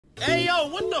Hey, yo,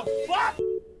 what the fuck?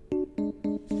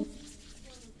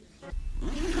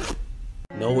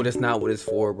 No, that's not what it's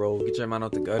for, bro. Get your mind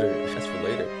out the gutter. That's for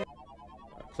later.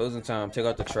 Closing time. Take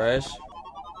out the trash.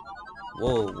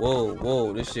 Whoa, whoa,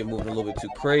 whoa. This shit moving a little bit too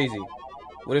crazy.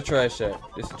 Where the trash at?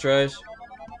 This the trash?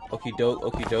 Okie doke,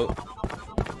 okie doke.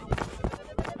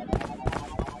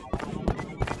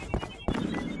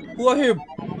 Who out here?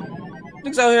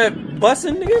 Niggas out here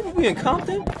busting, nigga? We in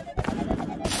Compton?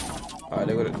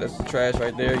 Alright, that's the trash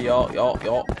right there. Y'all. I'll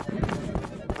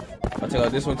take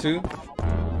out this one too.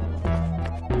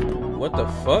 What the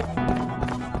fuck?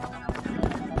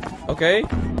 Okay.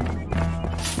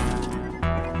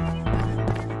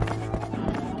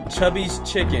 Chubby's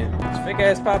chicken. It's fake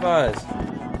ass Popeyes.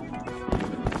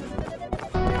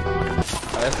 Alright,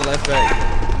 that's the last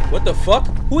bag. What the fuck?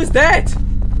 Who is that?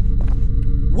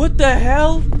 What the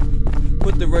hell?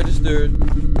 Put the registered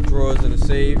drawers in the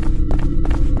safe.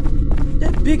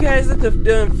 That big ass, is that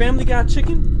the Family Guy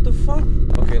chicken? What the fuck?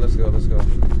 Okay, let's go, let's go.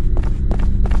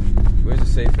 Where's the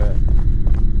safe at?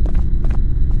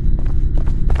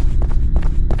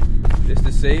 This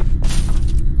the safe?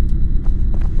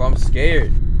 Bro, I'm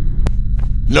scared.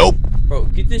 Nope. Bro,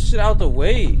 get this shit out the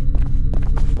way.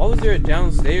 Why was there a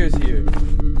downstairs here?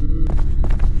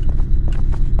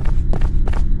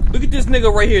 Look at this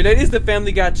nigga right here. That is the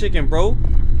Family Guy chicken, bro.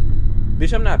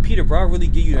 Bitch, I'm not Peter, bro. I really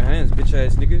give you the hands, bitch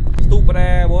ass nigga. Stupid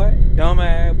ass boy. Dumb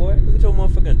ass boy. Look at your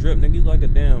motherfucking drip, nigga. You like a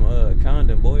damn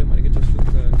condom, boy. I'm gonna get your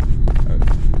stupid ass. Right.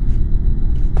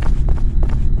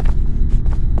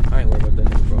 I ain't worried about that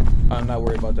nigga, bro. I'm not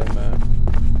worried about that, man.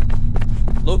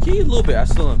 Low key, a little bit. I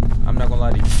still am. I'm not gonna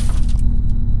lie to you.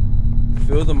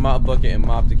 Fill the mop bucket and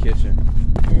mop the kitchen.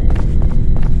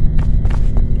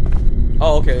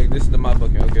 Oh, okay. This is the mop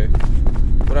bucket. Okay.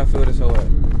 What I fill this hoe at?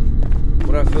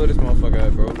 What I fill this motherfucker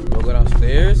at, bro? Do I go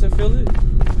downstairs and fill it?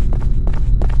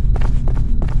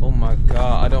 Oh my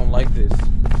god, I don't like this.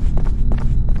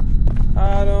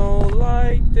 I don't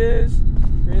like this.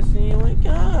 Chrissy, wake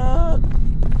up.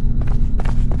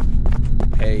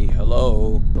 Hey,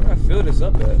 hello. Where do I fill this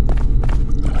up at?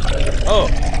 Oh,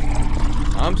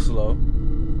 I'm slow.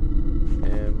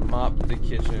 And mop the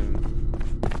kitchen.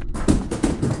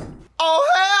 Oh,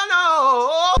 hell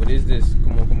no! What is this?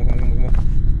 Come on, come on, come on, come on.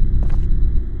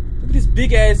 Look at this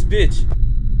big ass bitch.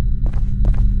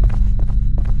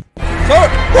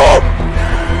 Oh!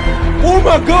 Oh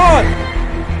my god!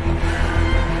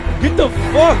 Get the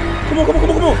fuck! Come on, come on, come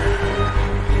on, come on!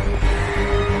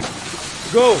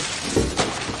 Go!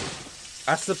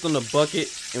 I slipped on the bucket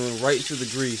and went right into the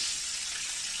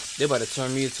grease. They about to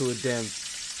turn me into a damn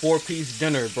 4-piece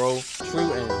dinner, bro.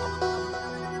 True end.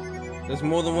 There's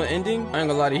more than one ending? I ain't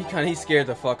gonna lie to you, he scared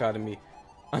the fuck out of me.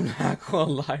 I'm not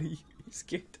gonna lie to you, he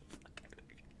scared the fuck out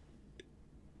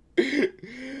of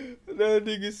me. That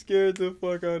nigga scared the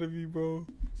fuck out of me, bro.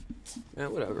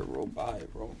 Man, whatever, roll by,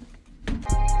 bro.